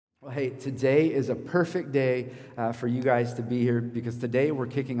Well, hey, today is a perfect day for you guys to be here because today we're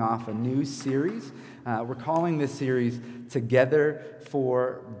kicking off a new series. We're calling this series Together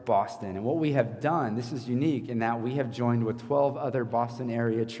for Boston. And what we have done, this is unique in that we have joined with 12 other Boston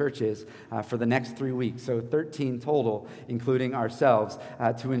area churches for the next 3 weeks, so 13 total, including ourselves,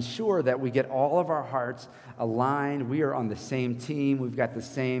 to ensure that we get all of our hearts aligned. We are on the same team. We've got the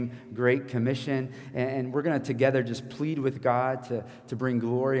same great commission, and we're going to together just plead with God to bring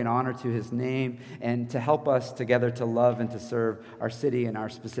glory and honor to his name and to help us together to love and to serve our city and our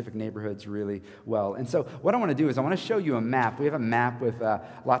specific neighborhoods really well. And so what I want to do is I want to show you a map. We have a map with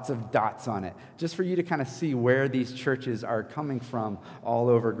lots of dots on it, just for you to kind of see where these churches are coming from all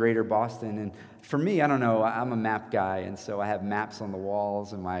over greater Boston. And for me, I don't know, I'm a map guy, and so I have maps on the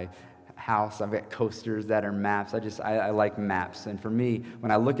walls in my house. I've got coasters that are maps. I like maps. And for me,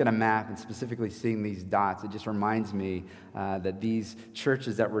 when I look at a map and specifically seeing these dots, it just reminds me that these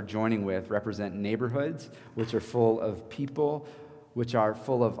churches that we're joining with represent neighborhoods which are full of people, which are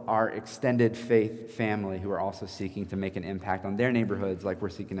full of our extended faith family who are also seeking to make an impact on their neighborhoods like we're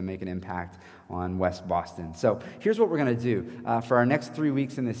seeking to make an impact on West Boston. So here's what we're going to do. For our next 3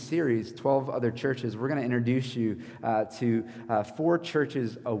 weeks in this series, 12 other churches, we're going to introduce you to 4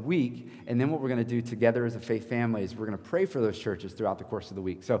 churches a week, and then what we're going to do together as a faith family is we're going to pray for those churches throughout the course of the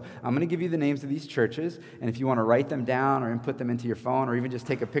week. So I'm going to give you the names of these churches, and if you want to write them down or input them into your phone or even just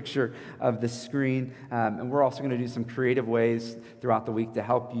take a picture of the screen, and we're also going to do some creative ways throughout the week to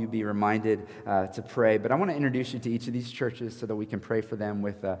help you be reminded to pray. But I want to introduce you to each of these churches so that we can pray for them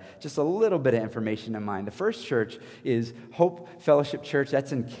with just a little bit of information in mind. The first church is Hope Fellowship Church.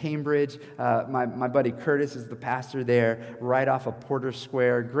 That's in Cambridge. My buddy Curtis is the pastor there, right off of Porter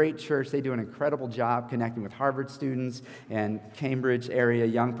Square. Great church. They do an incredible job connecting with Harvard students and Cambridge area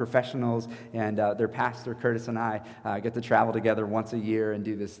young professionals. And their pastor, Curtis, and I get to travel together once a year and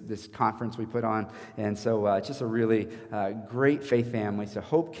do this conference we put on. And so it's just a really great faith family. So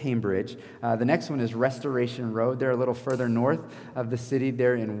Hope Cambridge. The next one is Restoration Road. They're a little further north of the city.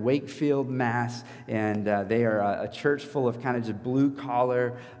 They're in Wakefield, Mass. And they are a church full of kind of just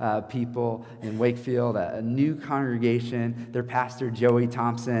blue-collar people in Wakefield, a new congregation. Their pastor, Joey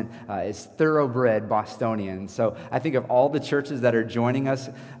Thompson, is thoroughbred Bostonian. So I think of all the churches that are joining us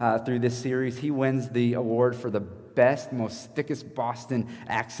through this series, he wins the award for the best, most thickest Boston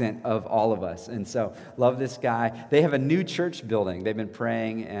accent of all of us. And so, love this guy. They have a new church building. They've been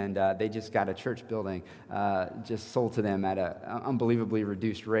praying, and they just got a church building just sold to them at an unbelievably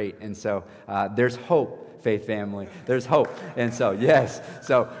reduced rate. And so, there's hope, faith family. There's hope. And so, yes.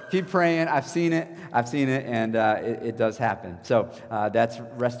 So, keep praying. I've seen it, and it does happen. So, that's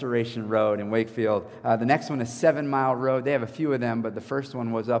Restoration Road in Wakefield. The next one is 7 Mile Road. They have a few of them, but the first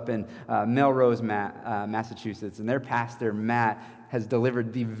one was up in Melrose, Massachusetts. And their pastor, Matt, has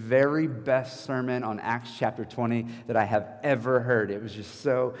delivered the very best sermon on Acts chapter 20 that I have ever heard. It was just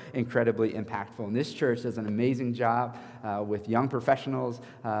so incredibly impactful. And this church does an amazing job with young professionals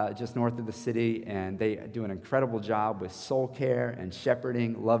just north of the city, and they do an incredible job with soul care and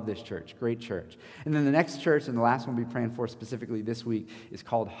shepherding. Love this church. Great church. And then the next church, and the last one we'll be praying for specifically this week, is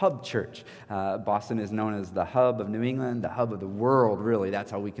called Hub Church. Boston is known as the hub of New England, the hub of the world, really.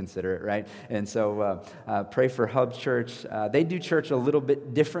 That's how we consider it, right? And so pray for Hub Church. They do church a little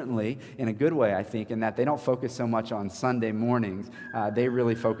bit differently, in a good way, I think, in that they don't focus so much on Sunday mornings. They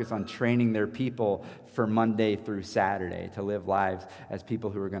really focus on training their people for Monday through Saturday to live lives as people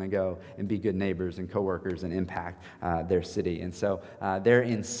who are going to go and be good neighbors and coworkers and impact their city. And so they're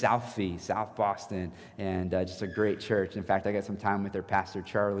in Southie, South Boston, and just a great church. In fact, I got some time with their pastor,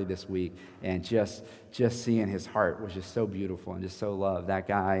 Charlie, this week, and just seeing his heart was just so beautiful and just so loved, that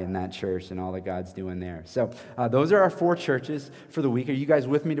guy and that church and all that God's doing there. So those are our 4 churches for the week. Are you guys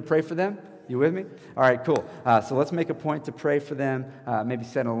with me to pray for them? You with me? All right, cool. So let's make a point to pray for them. Maybe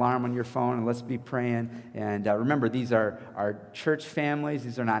set an alarm on your phone and let's be praying. And remember, these are our church families.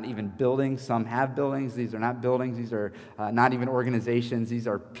 These are not even buildings. Some have buildings. These are not buildings. These are not even organizations. These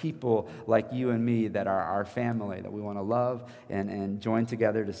are people like you and me that are our family that we want to love and join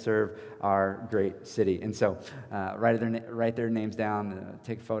together to serve our great city. And so write their names down,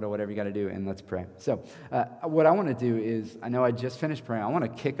 take a photo, whatever you got to do, and let's pray. So what I want to do is, I know I just finished praying. I want to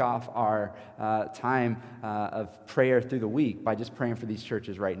kick off our time of prayer through the week by just praying for these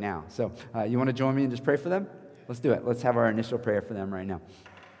churches right now. So you want to join me and just pray for them? Let's do it. Let's have our initial prayer for them right now.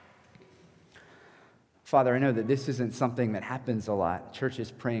 Father, I know that this isn't something that happens a lot,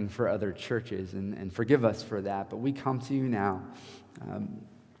 churches praying for other churches, and forgive us for that, but we come to you now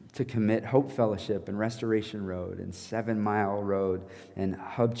to commit Hope Fellowship and Restoration Road and 7 Mile Road and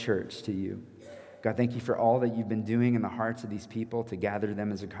Hub Church to you. God, thank you for all that you've been doing in the hearts of these people to gather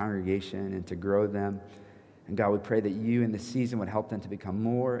them as a congregation and to grow them. And God, we pray that you in this season would help them to become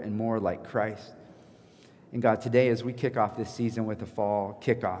more and more like Christ. And God, today as we kick off this season with a fall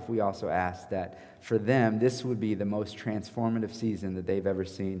kickoff, we also ask that for them, this would be the most transformative season that they've ever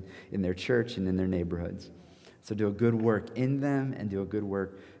seen in their church and in their neighborhoods. So do a good work in them and do a good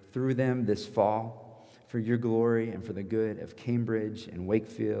work through them this fall for your glory and for the good of Cambridge and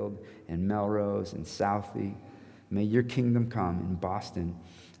Wakefield and Melrose and Southie. May your kingdom come in Boston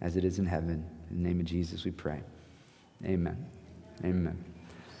as it is in heaven. In the name of Jesus we pray. Amen. Amen.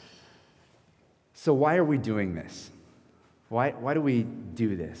 So why are we doing this? Why do we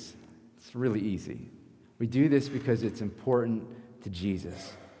do this? It's really easy. We do this because it's important to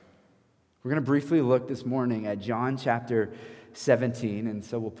Jesus. We're going to briefly look this morning at John chapter 17, and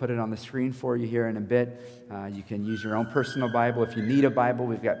so we'll put it on the screen for you here in a bit. You can use your own personal Bible. If you need a Bible,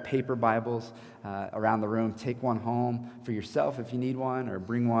 we've got paper Bibles around the room. Take one home for yourself if you need one, or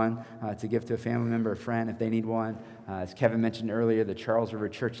bring one to give to a family member or friend if they need one. As Kevin mentioned earlier, the Charles River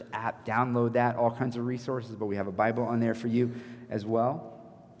Church app, download that, all kinds of resources, but we have a Bible on there for you as well.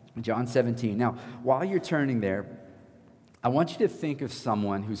 John 17. Now, while you're turning there, I want you to think of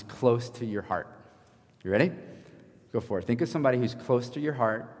someone who's close to your heart. You ready? Go for it. Think of somebody who's close to your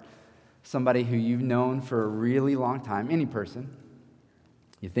heart, somebody who you've known for a really long time, any person.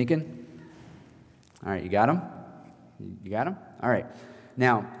 You thinking? All right, you got them? You got them? All right.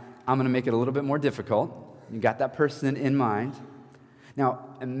 Now, I'm going to make it a little bit more difficult. You got that person in mind.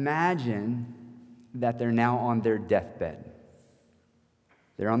 Now, imagine that they're now on their deathbed.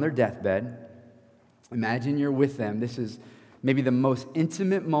 They're on their deathbed. Imagine you're with them. This is maybe the most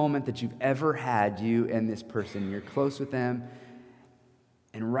intimate moment that you've ever had, you and this person. You're close with them.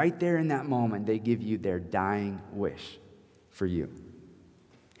 And right there in that moment, they give you their dying wish for you.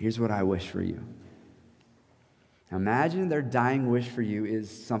 Here's what I wish for you. Now imagine their dying wish for you is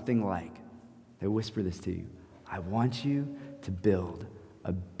something like, they whisper this to you, I want you to build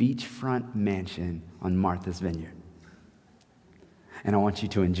a beachfront mansion on Martha's Vineyard. And I want you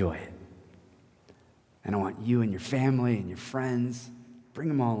to enjoy it. And I want you and your family and your friends, bring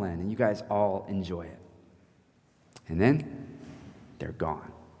them all in, and you guys all enjoy it. And then they're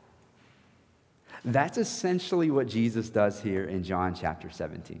gone. That's essentially what Jesus does here in John chapter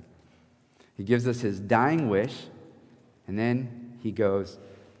 17. He gives us his dying wish, and then he goes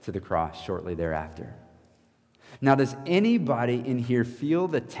to the cross shortly thereafter. Now, does anybody in here feel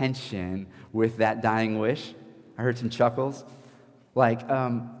the tension with that dying wish? I heard some chuckles. Like,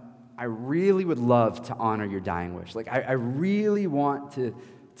 I really would love to honor your dying wish. Like, I really want to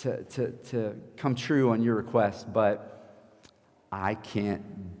come true on your request, but I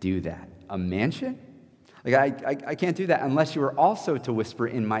can't do that. A mansion? Like, I can't do that unless you were also to whisper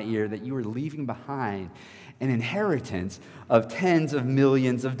in my ear that you were leaving behind an inheritance of tens of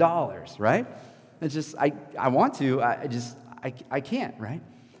millions of dollars, right? It's just, I want to, I can't, right?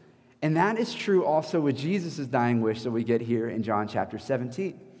 And that is true also with Jesus' dying wish that we get here in John chapter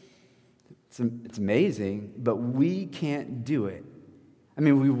 17. It's amazing, but we can't do it. I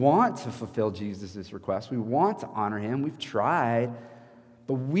mean, we want to fulfill Jesus' request. We want to honor him. We've tried,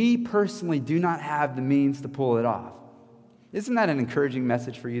 but we personally do not have the means to pull it off. Isn't that an encouraging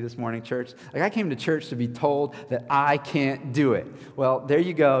message for you this morning, church? Like, I came to church to be told that I can't do it. Well, there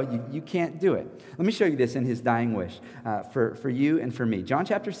you go. You can't do it. Let me show you this in his dying wish for you and for me. John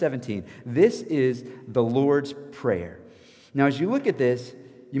chapter 17. This is the Lord's Prayer. Now, as you look at this,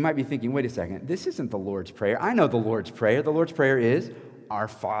 you might be thinking, wait a second, this isn't the Lord's Prayer. I know the Lord's Prayer. The Lord's Prayer is, Our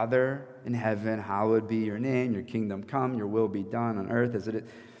Father in heaven, hallowed be your name, your kingdom come, your will be done on earth as it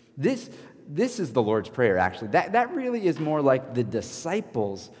is. This is the Lord's Prayer, actually. That really is more like the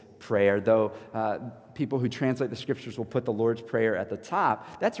disciples' prayer, though people who translate the scriptures will put the Lord's Prayer at the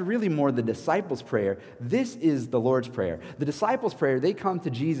top. That's really more the disciples' prayer. This is the Lord's Prayer. The disciples' prayer, they come to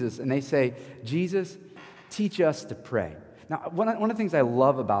Jesus and they say, Jesus, teach us to pray. Now, one of the things I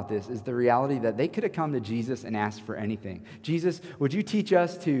love about this is the reality that they could have come to Jesus and asked for anything. Jesus, would you teach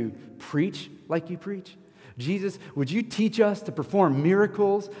us to preach like you preach? Jesus, would you teach us to perform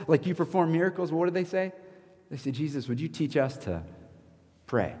miracles like you perform miracles? What did they say? They said, Jesus, would you teach us to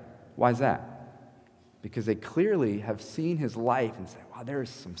pray? Why is that? Because they clearly have seen his life and say, wow, there is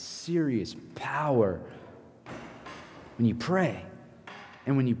some serious power when you pray.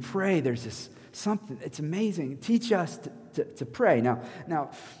 And when you pray, there's this something, it's amazing. Teach us to pray. Now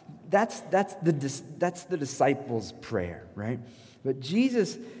that's the disciples' prayer, right? But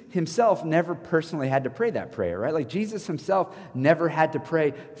Jesus himself never personally had to pray that prayer, right? Like Jesus himself never had to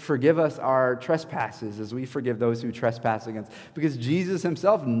pray, forgive us our trespasses as we forgive those who trespass against, because Jesus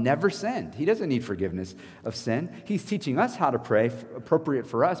himself never sinned. He doesn't need forgiveness of sin. He's teaching us how to pray, appropriate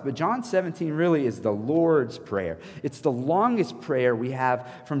for us. But John 17 really is the Lord's Prayer. It's the longest prayer we have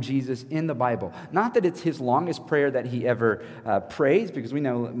from Jesus in the Bible. Not that it's his longest prayer that he ever prays, because we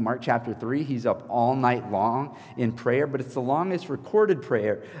know Mark chapter 3, he's up all night long in prayer, but it's the longest recorded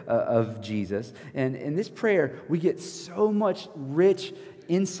prayer of Jesus. And in this prayer, we get so much rich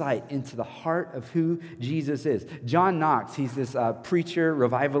insight into the heart of who Jesus is. John Knox, he's this preacher,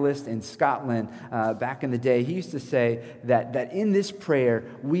 revivalist in Scotland back in the day. He used to say that in this prayer,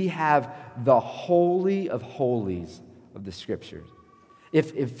 we have the holy of holies of the Scriptures.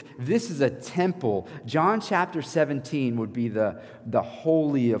 If this is a temple, John chapter 17 would be the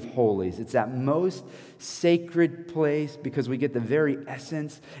holy of holies. It's that most sacred place because we get the very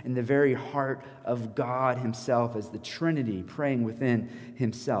essence and the very heart of God himself as the Trinity praying within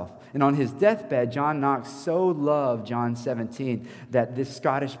himself. And on his deathbed, John Knox so loved John 17 that this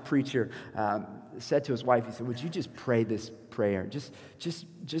Scottish preacher said to his wife, he said, would you just pray this prayer?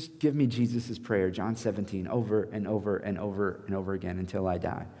 Just give me Jesus' prayer, John 17, over and over and over and over again until I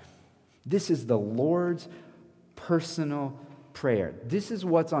die. This is the Lord's personal prayer. This is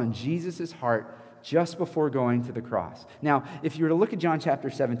what's on Jesus' heart just before going to the cross. Now, if you were to look at John chapter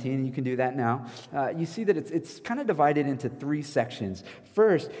 17, and you can do that now, you see that it's kind of divided into three sections.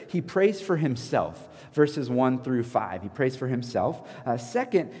 First, he prays for himself, verses 1 through 5. He prays for himself.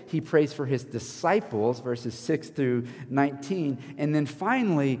 Second, he prays for his disciples, verses 6 through 19. And then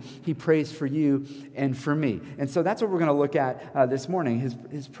finally, he prays for you and for me. And so that's what we're going to look at this morning,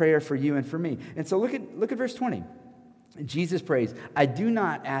 his prayer for you and for me. And so look at verse 20. Jesus prays, I do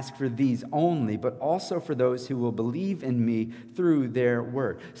not ask for these only, but also for those who will believe in me through their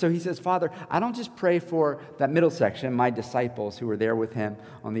word. So he says, Father, I don't just pray for that middle section, my disciples who were there with him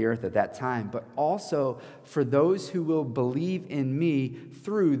on the earth at that time, but also for those who will believe in me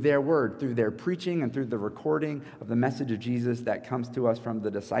through their word, through their preaching and through the recording of the message of Jesus that comes to us from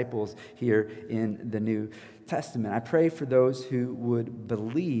the disciples here in the New Testament. I pray for those who would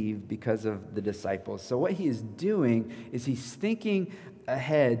believe because of the disciples. So what he is doing is he's thinking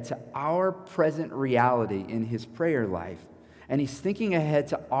ahead to our present reality in his prayer life. And he's thinking ahead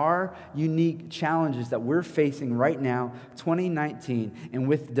to our unique challenges that we're facing right now, 2019. And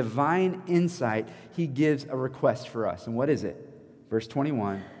with divine insight, he gives a request for us. And what is it? Verse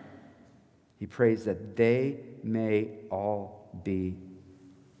 21, he prays that they may all be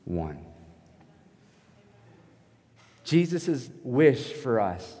one. Jesus' wish for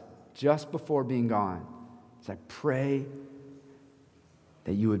us just before being gone is, I pray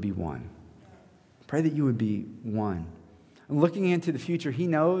that you would be one. Pray that you would be one. And looking into the future, he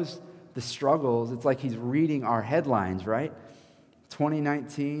knows the struggles. It's like he's reading our headlines, right?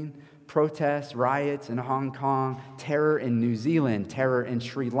 2019, protests, riots in Hong Kong, terror in New Zealand, terror in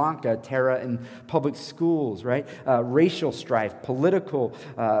Sri Lanka, terror in public schools, right? Racial strife, political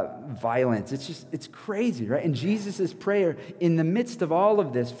violence. It's crazy, right? And Jesus' prayer in the midst of all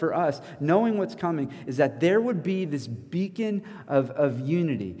of this for us, knowing what's coming, is that there would be this beacon of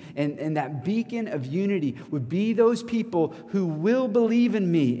unity. And that beacon of unity would be those people who will believe in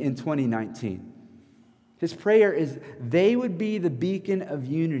me in 2019. His prayer is they would be the beacon of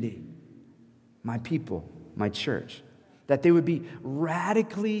unity. My people, my church, that they would be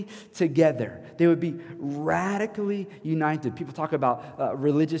radically together. They would be radically united. People talk about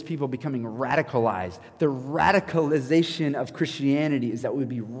religious people becoming radicalized. The radicalization of Christianity is that we would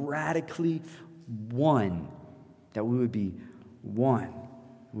be radically one, that we would be one.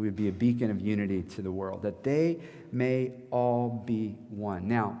 We would be a beacon of unity to the world, that they may all be one.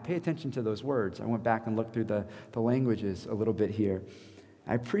 Now, pay attention to those words. I went back and looked through the languages a little bit here.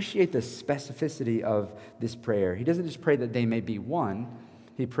 I appreciate the specificity of this prayer. He doesn't just pray that they may be one.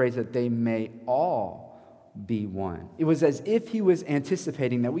 He prays that they may all be one. It was as if he was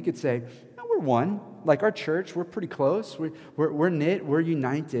anticipating that we could say, no, we're one. Like our church, we're pretty close. We're knit. We're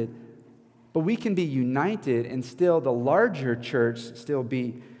united. But we can be united and still the larger church still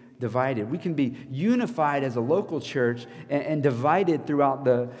be divided. We can be unified as a local church and divided throughout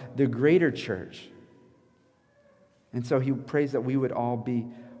the greater church. And so he prays that we would all be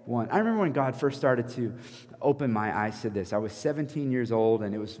one. I remember when God first started to opened my eyes to this. I was 17 years old,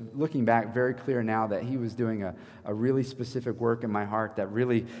 and it was, looking back, very clear now that he was doing a really specific work in my heart that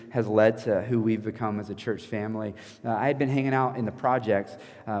really has led to who we've become as a church family. I had been hanging out in the projects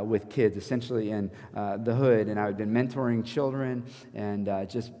with kids, essentially in the hood, and I had been mentoring children and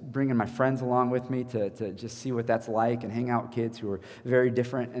just bringing my friends along with me to just see what that's like and hang out with kids who were very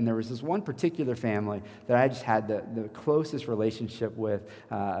different. And there was this one particular family that I just had the closest relationship with,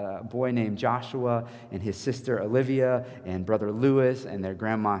 a boy named Joshua and his sister Olivia and brother Lewis and their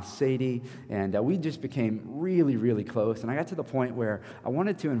grandma Sadie, and we just became really, really close. And I got to the point where I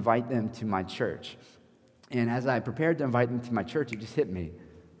wanted to invite them to my church. And as I prepared to invite them to my church, it just hit me.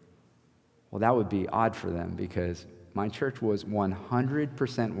 Well, that would be odd for them because my church was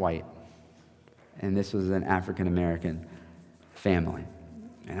 100% white, and this was an African American family.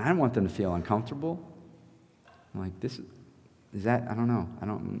 And I didn't want them to feel uncomfortable. I'm like, is that, I don't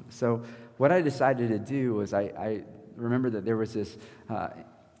know. So what I decided to do was I remember that there was this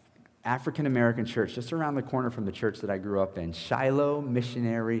African-American church just around the corner from the church that I grew up in, Shiloh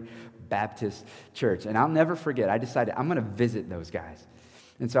Missionary Baptist Church. And I'll never forget, I decided I'm going to visit those guys.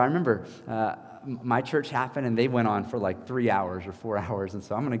 And so I remember my church happened, and they went on for like 3 hours or 4 hours. And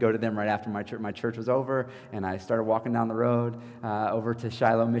so I'm going to go to them right after my church was over, and I started walking down the road over to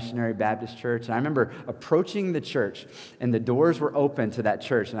Shiloh Missionary Baptist Church. And I remember approaching the church, and the doors were open to that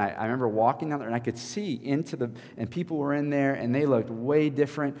church. And I remember walking down there, and I could see and people were in there, and they looked way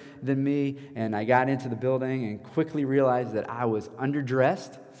different than me. And I got into the building and quickly realized that I was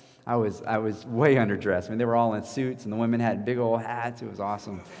underdressed. I was way underdressed. I mean, they were all in suits, and the women had big old hats. It was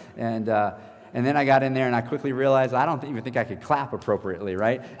awesome. And then I got in there, and I quickly realized I don't even think I could clap appropriately,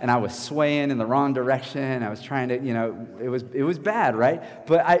 right? And I was swaying in the wrong direction. I was trying to, it was bad, right?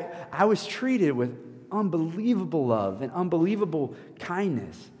 But I was treated with unbelievable love and unbelievable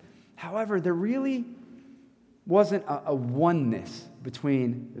kindness. However, there really wasn't a oneness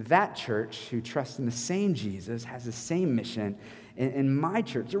between that church who trusts in the same Jesus, has the same mission, and my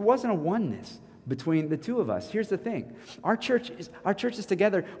church. There wasn't a oneness between the two of us. Here's the thing. Our church is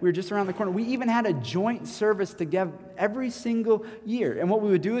together. We were just around the corner. We even had a joint service together every single year. And what we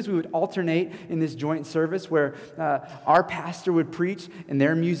would do is we would alternate in this joint service where our pastor would preach and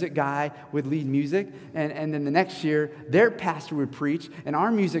their music guy would lead music. And then the next year, their pastor would preach and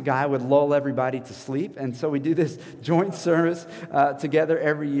our music guy would lull everybody to sleep. And so we do this joint service together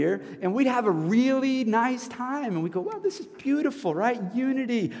every year. And we'd have a really nice time. And we go, wow, this is beautiful, right?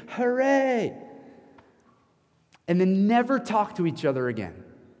 Unity. Hooray. And then never talk to each other again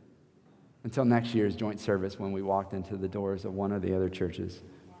until next year's joint service when we walked into the doors of one of the other churches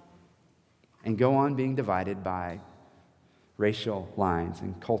and go on being divided by racial lines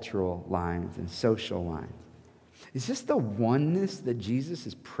and cultural lines and social lines. Is this the oneness that Jesus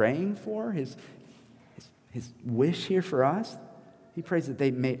is praying for, his wish here for us? He prays that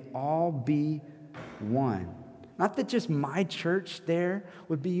they may all be one. Not that just my church there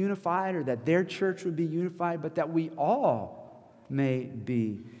would be unified or that their church would be unified, but that we all may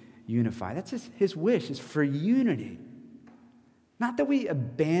be unified. That's his wish, is for unity. Not that we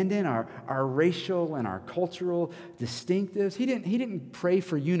abandon our racial and our cultural distinctives. He didn't pray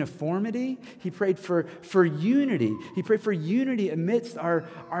for uniformity. He prayed for unity. He prayed for unity amidst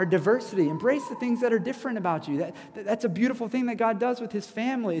our diversity. Embrace the things that are different about you. That's a beautiful thing that God does with his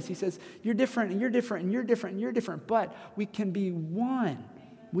family. Is he says, you're different, and you're different, and you're different, and you're different, but we can be one.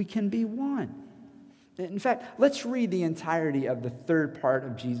 We can be one. In fact, let's read the entirety of the third part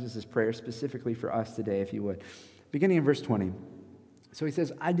of Jesus' prayer specifically for us today, if you would. Beginning in verse 20. So he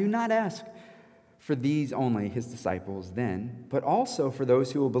says, I do not ask for these only, his disciples, then, but also for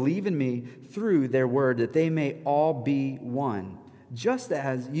those who will believe in me through their word, that they may all be one, just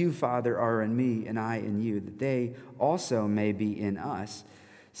as you, Father, are in me and I in you, that they also may be in us,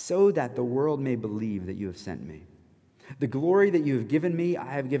 so that the world may believe that you have sent me. The glory that you have given me,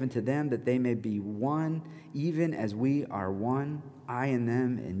 I have given to them, that they may be one, even as we are one, I in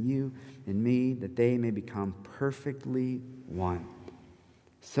them and you in me, that they may become perfectly one,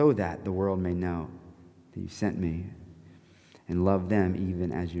 so that the world may know that you sent me and love them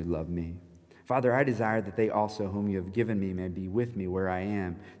even as you love me. Father, I desire that they also whom you have given me may be with me where I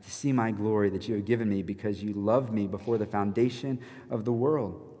am, to see my glory that you have given me because you loved me before the foundation of the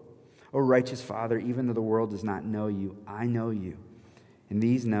world. O righteous Father, even though the world does not know you, I know you, and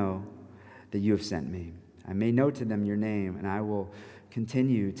these know that you have sent me. I may know to them your name, and I will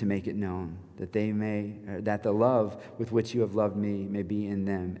continue to make it known, that the love with which you have loved me may be in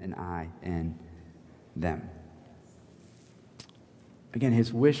them and I in them. Again,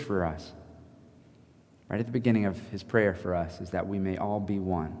 his wish for us, right at the beginning of his prayer for us, is that we may all be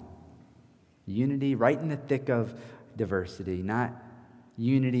one. Unity right in the thick of diversity, not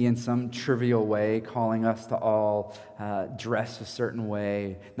unity in some trivial way, calling us to all dress a certain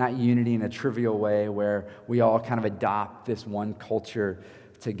way, not unity in a trivial way where we all kind of adopt this one culture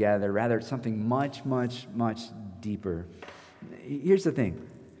together. Rather, it's something much, much, much deeper. Here's the thing.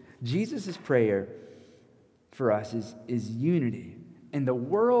 Jesus' prayer for us is unity. And the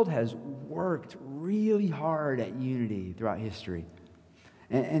world has worked really hard at unity throughout history.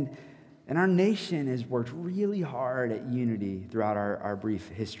 And our nation has worked really hard at unity throughout our brief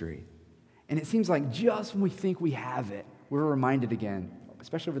history. And it seems like just when we think we have it, we're reminded again,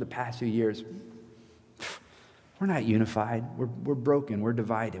 especially over the past few years, we're not unified. We're broken. We're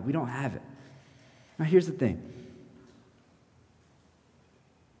divided. We don't have it. Now, here's the thing.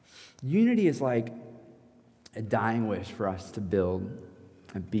 Unity is like a dying wish for us to build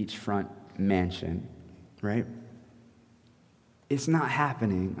a beachfront mansion, right? It's not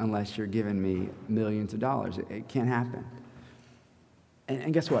happening unless you're giving me millions of dollars. It can't happen.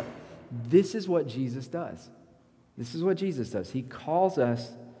 And guess what? This is what Jesus does. This is what Jesus does. He calls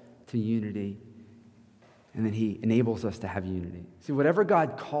us to unity, and then he enables us to have unity. See, whatever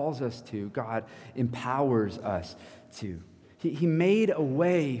God calls us to, God empowers us to. He made a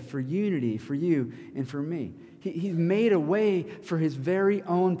way for unity for you and for me. He's made a way for his very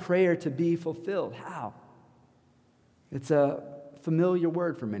own prayer to be fulfilled. How? It's a familiar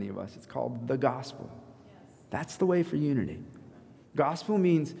word for many of us. It's called the gospel. That's the way for unity. Gospel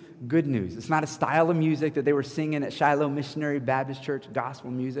means good news. It's not a style of music that they were singing at Shiloh Missionary Baptist Church,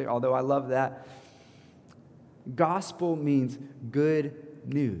 gospel music, although I love that. Gospel means good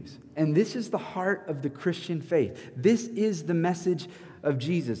news. And this is the heart of the Christian faith. This is the message of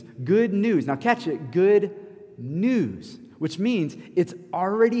Jesus. Good news. Now catch it. Good news, which means it's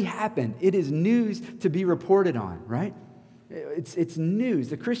already happened. It is news to be reported on, right? It's news.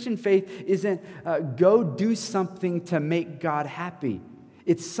 The Christian faith isn't go do something to make God happy.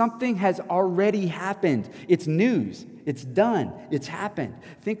 It's something has already happened. It's news. It's done. It's happened.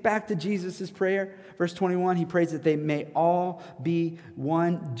 Think back to Jesus' prayer. Verse 21, he prays that they may all be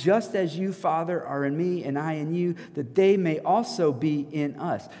one, just as you, Father, are in me and I in you, that they may also be in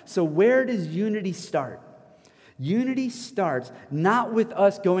us. So where does unity start? Unity starts not with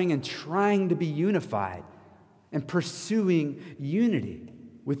us going and trying to be unified and pursuing unity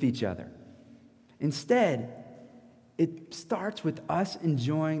with each other. Instead, it starts with us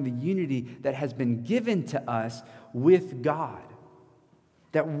enjoying the unity that has been given to us with God.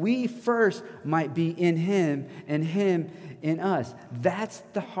 That we first might be in him and him in us. That's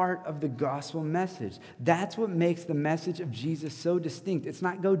the heart of the gospel message. That's what makes the message of Jesus so distinct. It's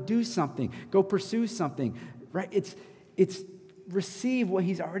not go do something, go pursue something, right? It's receive what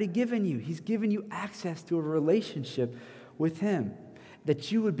he's already given you. He's given you access to a relationship with him,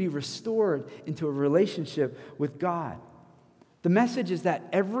 that you would be restored into a relationship with God. The message is that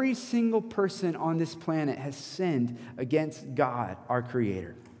every single person on this planet has sinned against God, our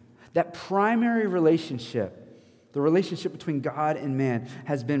Creator. That primary relationship, the relationship between God and man,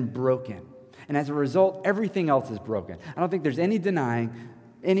 has been broken. And as a result, everything else is broken. I don't think there's any denying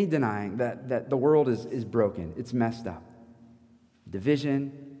that the world is broken. It's messed up.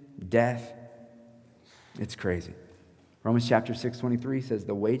 Division, death, it's crazy. Romans chapter 6:23 says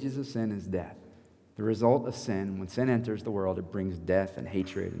the wages of sin is death. The result of sin, when sin enters the world, it brings death and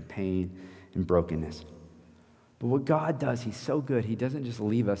hatred and pain and brokenness. But what God does, he's so good, he doesn't just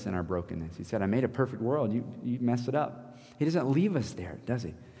leave us in our brokenness. He said, I made a perfect world, you messed it up. He doesn't leave us there, does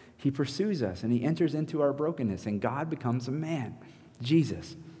he? He pursues us and he enters into our brokenness, and God becomes a man,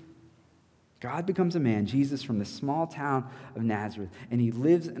 Jesus. God becomes a man, Jesus, from the small town of Nazareth, and he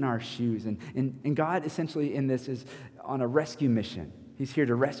lives in our shoes. And God essentially in this is on a rescue mission. He's here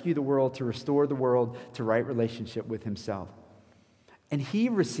to rescue the world, to restore the world to right relationship with himself. And he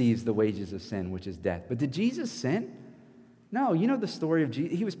receives the wages of sin, which is death. But did Jesus sin? No, you know the story of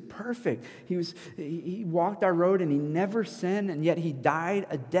Jesus. He was perfect. He walked our road and he never sinned, and yet he died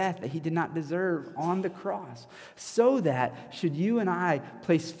a death that he did not deserve on the cross. So that should you and I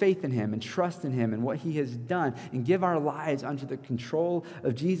place faith in him and trust in him and what he has done and give our lives under the control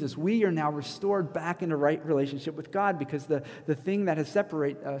of Jesus, we are now restored back into right relationship with God, because the thing that has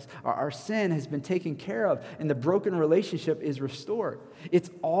separated us, our sin, has been taken care of, and the broken relationship is restored. It's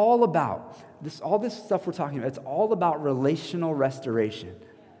all about all this stuff we're talking about. It's all about relational restoration.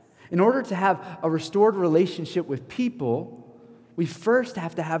 In order to have a restored relationship with people, we first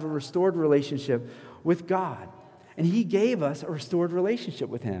have to have a restored relationship with God. And he gave us a restored relationship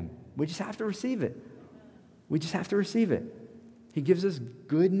with him. We just have to receive it. We just have to receive it. He gives us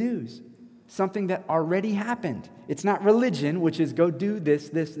good news. something that already happened. It's not religion, which is go do this,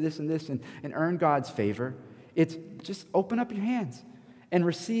 and earn God's favor. It's just open up your hands and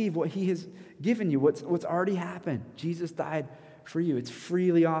receive what he has given you, what's already happened. Jesus died for you. It's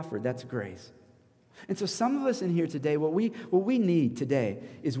freely offered. That's grace. And so some of us in here today, what we need today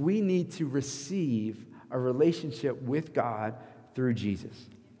is we need to receive a relationship with God through Jesus.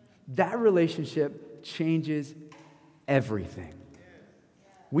 That relationship changes everything.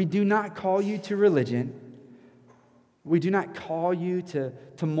 We do not call you to religion. We do not call you to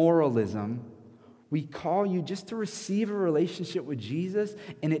moralism. We call you just to receive a relationship with Jesus,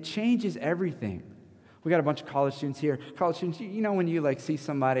 and it changes everything. We got a bunch of college students here. College students, you know when you like see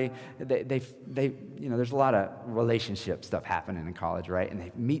somebody, they there's a lot of relationship stuff happening in college, right? And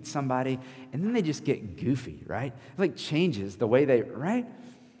they meet somebody, and then they just get goofy, right? It like changes the way they, right?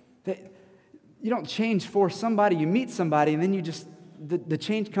 You don't change for somebody. You meet somebody, and then you just, the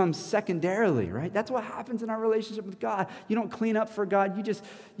change comes secondarily, right? That's what happens in our relationship with God. You don't clean up for God.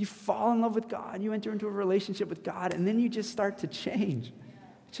 You fall in love with God. You enter into a relationship with God, and then you just start to change.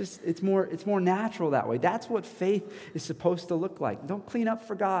 It's more natural that way. That's what faith is supposed to look like. Don't clean up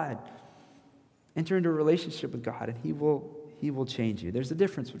for God. Enter into a relationship with God, and He will change you. There's a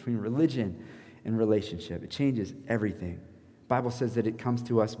difference between religion and relationship. It changes everything. The Bible says that it comes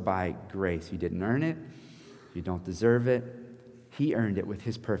to us by grace. You didn't earn it. You don't deserve it. He earned it with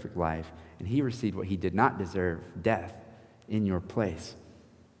His perfect life, and He received what He did not deserve, death, in your place,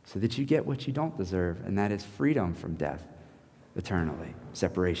 so that you get what you don't deserve, and that is freedom from death eternally,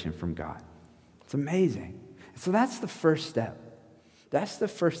 separation from God. It's amazing. So that's the first step. That's the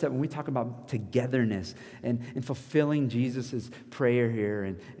first step when we talk about togetherness and fulfilling Jesus' prayer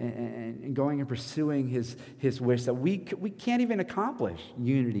here and going and pursuing his wish that we can't even accomplish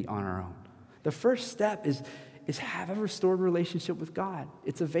unity on our own. The first step is have a restored relationship with God.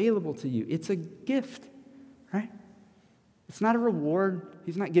 It's available to you. It's a gift, right? It's not a reward.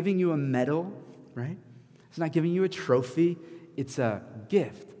 He's not giving you a medal, right? He's not giving you a trophy. It's a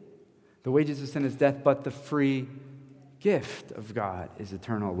gift. The wages of sin is death, but the free gift of God is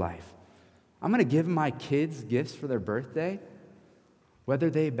eternal life. I'm going to give my kids gifts for their birthday, whether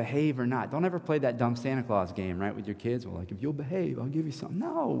they behave or not. Don't ever play that dumb Santa Claus game, right, with your kids. Well, like, if you'll behave, I'll give you something.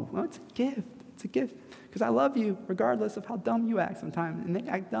 No, it's a gift. It's a gift. Because I love you regardless of how dumb you act sometimes. And they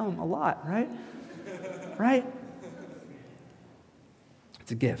act dumb a lot, right? Right?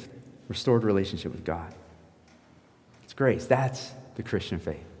 It's a gift. Restored relationship with God. It's grace. That's the Christian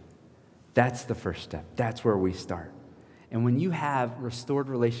faith. That's the first step. That's where we start. And when you have restored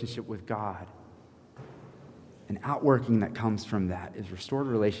relationship with God, an outworking that comes from that is restored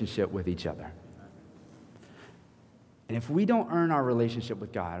relationship with each other. And if we don't earn our relationship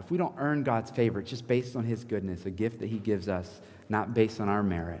with God, if we don't earn God's favor just based on His goodness, a gift that He gives us, not based on our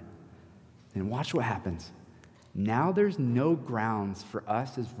merit, then watch what happens. Now there's no grounds for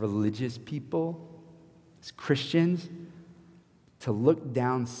us as religious people, as Christians, to look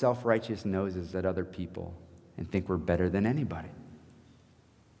down self-righteous noses at other people and think we're better than anybody.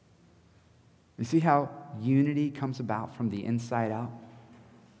 You see how unity comes about from the inside out?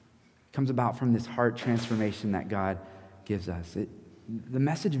 It comes about from this heart transformation that God gives us. The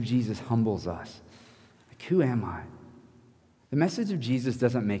message of Jesus humbles us. Like, who am I? The message of Jesus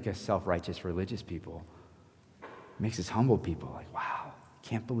doesn't make us self-righteous religious people. It makes us humble people. Like, wow,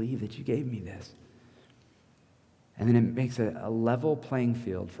 can't believe that you gave me this. And then it makes a level playing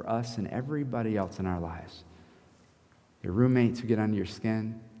field for us and everybody else in our lives. Your roommates who get under your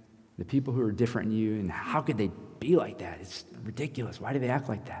skin, the people who are different than you, and how could they be like that? It's ridiculous. Why do they act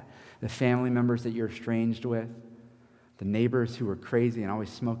like that? The family members that you're estranged with, the neighbors who are crazy and always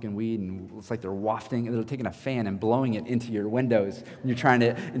smoking weed, and it's like they're taking a fan and blowing it into your windows when you're trying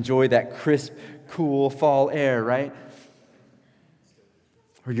to enjoy that crisp, cool fall air, right?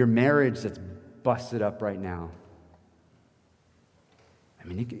 Or your marriage that's busted up right now. I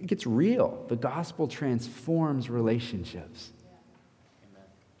mean, it gets real. The gospel transforms relationships. Amen.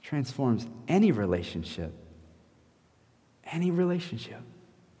 Transforms any relationship. Any relationship.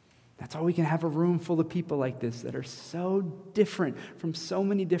 That's why we can have a room full of people like this that are so different from so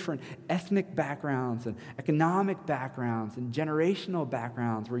many different ethnic backgrounds and economic backgrounds and generational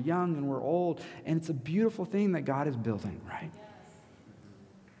backgrounds. We're young and we're old, and it's a beautiful thing that God is building, right?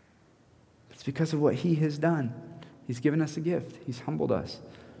 It's because of what He has done. He's given us a gift. He's humbled us.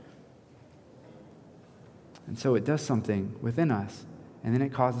 And so it does something within us, and then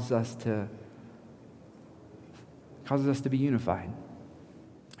it causes us to be unified.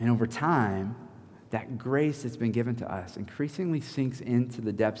 And over time, that grace that's been given to us increasingly sinks into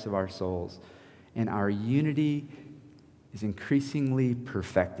the depths of our souls, and our unity is increasingly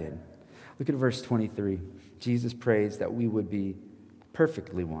perfected. Look at verse 23. Jesus prays that we would be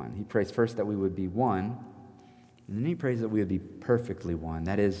perfectly one. He prays first that we would be one, and then he prays that we would be perfectly one.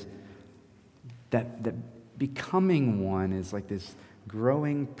 That is, that becoming one is like this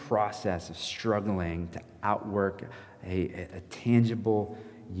growing process of struggling to outwork a tangible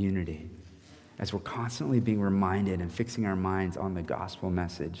unity. As we're constantly being reminded and fixing our minds on the gospel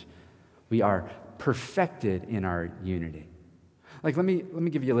message, we are perfected in our unity. Like, let me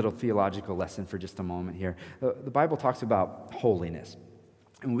give you a little theological lesson for just a moment here. The Bible talks about holiness.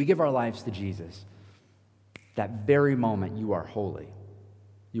 And when we give our lives to Jesus, that very moment you are holy.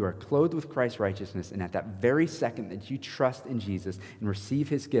 You are clothed with Christ's righteousness, and at that very second that you trust in Jesus and receive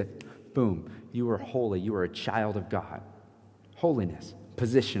his gift, boom, you are holy. You are a child of God. Holiness,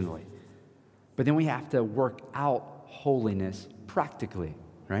 positionally. But then we have to work out holiness practically,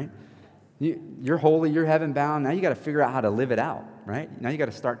 right? You're holy, you're heaven bound. Now you got to figure out how to live it out, right? Now you got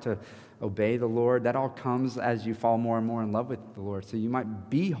to start to obey the Lord. That all comes as you fall more and more in love with the Lord. So you might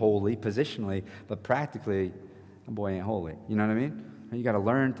be holy positionally, but practically, oh boy, ain't holy. You know what I mean? You got to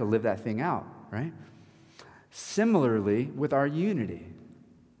learn to live that thing out, right? Similarly, with our unity,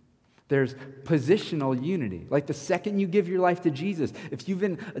 there's positional unity. Like the second you give your life to Jesus, if you've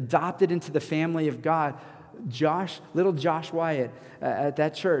been adopted into the family of God, little Josh Wyatt at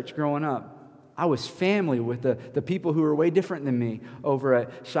that church growing up, I was family with the people who were way different than me over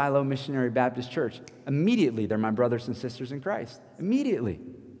at Shiloh Missionary Baptist Church. Immediately, they're my brothers and sisters in Christ. Immediately.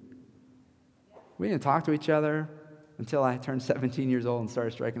 We didn't talk to each other until I turned 17 years old and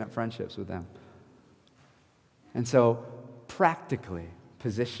started striking up friendships with them. And so, practically,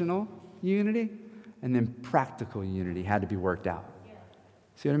 positional unity and then practical unity had to be worked out.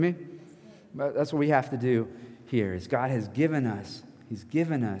 See what I mean? But that's what we have to do here, is God has given us, he's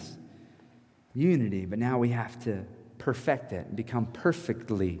given us unity, but now we have to perfect it and become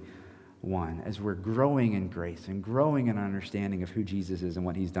perfectly one as we're growing in grace and growing in understanding of who Jesus is and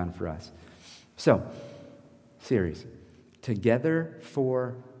what he's done for us. So, series, Together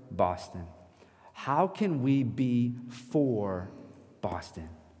for Boston. How can we be for Boston,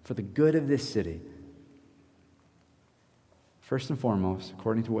 for the good of this city? First and foremost,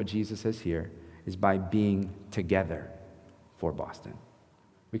 according to what Jesus says here, is by being together for Boston.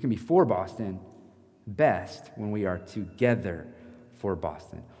 We can be for Boston best when we are together for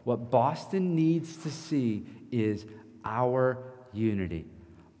Boston. What Boston needs to see is our unity.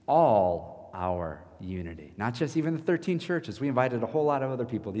 All our unity. Not just even the 13 churches. We invited a whole lot of other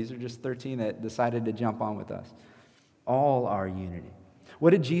people. These are just 13 that decided to jump on with us. All our unity. What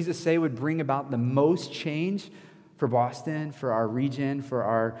did Jesus say would bring about the most change for Boston, for our region, for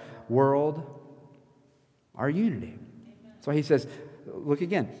our world? Our unity. That's why he says, look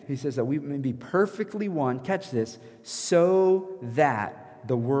again, he says that we may be perfectly one, catch this, so that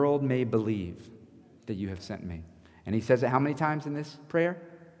the world may believe that you have sent me. And he says it how many times in this prayer?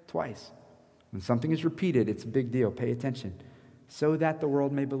 Twice. When something is repeated, it's a big deal. Pay attention. So that the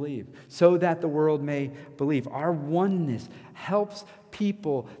world may believe. So that the world may believe. Our oneness helps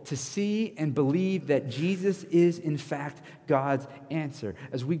people to see and believe that Jesus is, in fact, God's answer.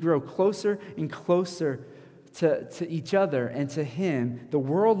 As we grow closer and closer to each other and to him, the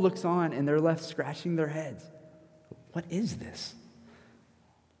world looks on and they're left scratching their heads. What is this?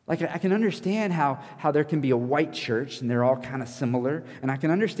 Like, I can understand how there can be a white church and they're all kind of similar. And I can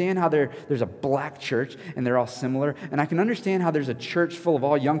understand how there's a black church and they're all similar. And I can understand how there's a church full of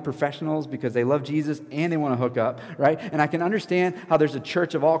all young professionals because they love Jesus and they want to hook up, right? And I can understand how there's a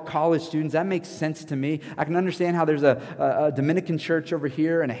church of all college students. That makes sense to me. I can understand how there's a Dominican church over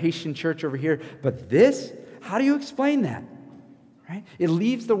here and a Haitian church over here. But this, how do you explain that? Right? It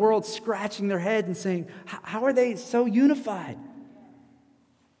leaves the world scratching their heads and saying, how are they so unified?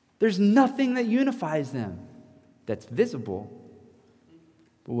 There's nothing that unifies them that's visible,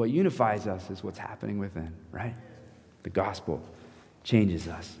 but what unifies us is what's happening within, right? The gospel changes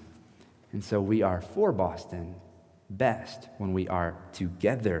us. And so we are for Boston best when we are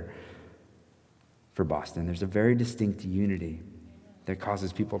together for Boston. There's a very distinct unity that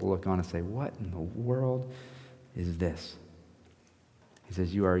causes people to look on and say, what in the world is this? He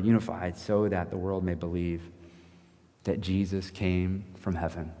says, you are unified so that the world may believe that Jesus came from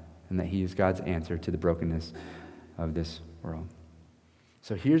heaven and that he is God's answer to the brokenness of this world.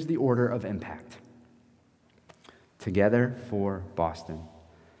 So here's the order of impact. Together for Boston.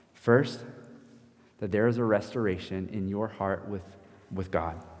 First, that there is a restoration in your heart with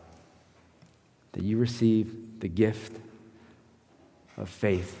God. That you receive the gift of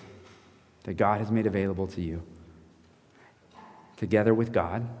faith that God has made available to you. Together with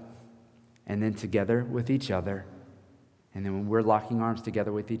God, and then together with each other, And then when we're locking arms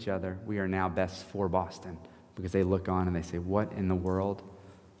together with each other, we are now best for Boston, because they look on and they say, what in the world?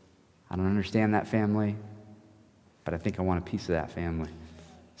 I don't understand that family, but I think I want a piece of that family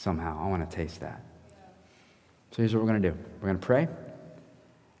somehow. I want to taste that. So here's what we're going to do. We're going to pray, and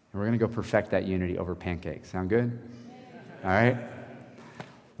we're going to go perfect that unity over pancakes. Sound good? All right?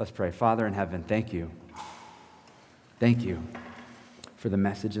 Let's pray. Father in heaven, thank you. Thank you for the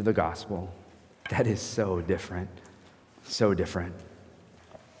message of the gospel that is so different. So different.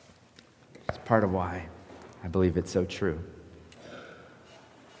 It's part of why I believe it's so true.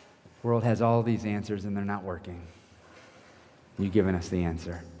 The world has all these answers and they're not working. You've given us the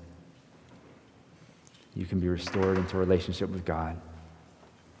answer. You can be restored into a relationship with God,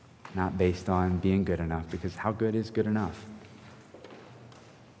 not based on being good enough, because how good is good enough?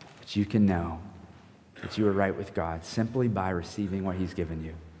 But you can know that you are right with God simply by receiving what he's given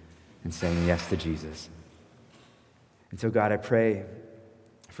you and saying yes to Jesus. And so, God, I pray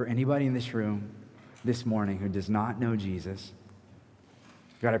for anybody in this room this morning who does not know Jesus.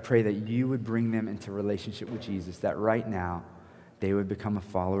 God, I pray that you would bring them into relationship with Jesus, that right now they would become a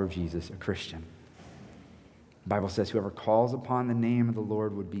follower of Jesus, a Christian. The Bible says whoever calls upon the name of the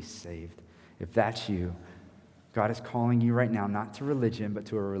Lord would be saved. If that's you, God is calling you right now, not to religion, but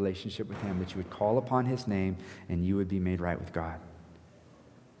to a relationship with him, that you would call upon his name and you would be made right with God.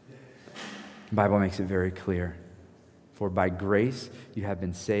 The Bible makes it very clear. For by grace you have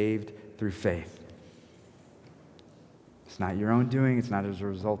been saved through faith. It's not your own doing. It's not as a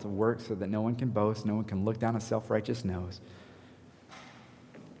result of work, so that no one can boast. No one can look down a self-righteous nose.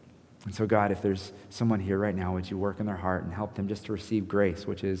 And so, God, if there's someone here right now, would you work in their heart and help them just to receive grace,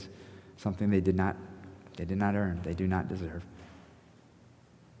 which is something they did not earn, they do not deserve.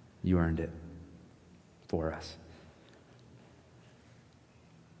 You earned it for us.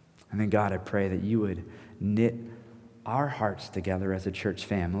 And then, God, I pray that you would knit our hearts together as a church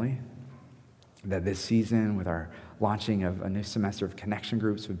family, that this season with our launching of a new semester of connection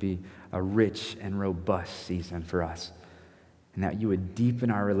groups would be a rich and robust season for us, and that you would deepen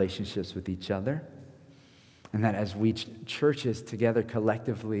our relationships with each other, and that as we churches together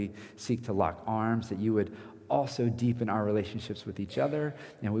collectively seek to lock arms, that you would also deepen our relationships with each other,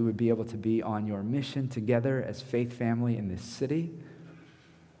 and we would be able to be on your mission together as faith family in this city.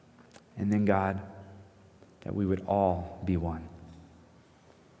 And then, God, that we would all be one.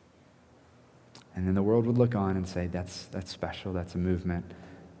 And then the world would look on and say, that's special, that's a movement,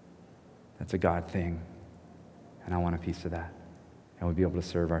 that's a God thing, and I want a piece of that. And we'd be able to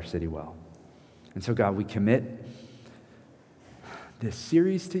serve our city well. And so, God, we commit this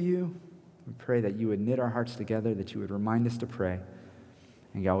series to you. We pray that you would knit our hearts together, that you would remind us to pray.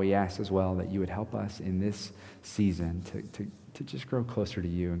 And God, we ask as well that you would help us in this season to just grow closer to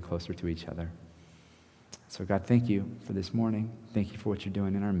you and closer to each other. So, God, thank you for this morning. Thank you for what you're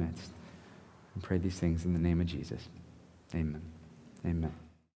doing in our midst. We pray these things in the name of Jesus. Amen. Amen.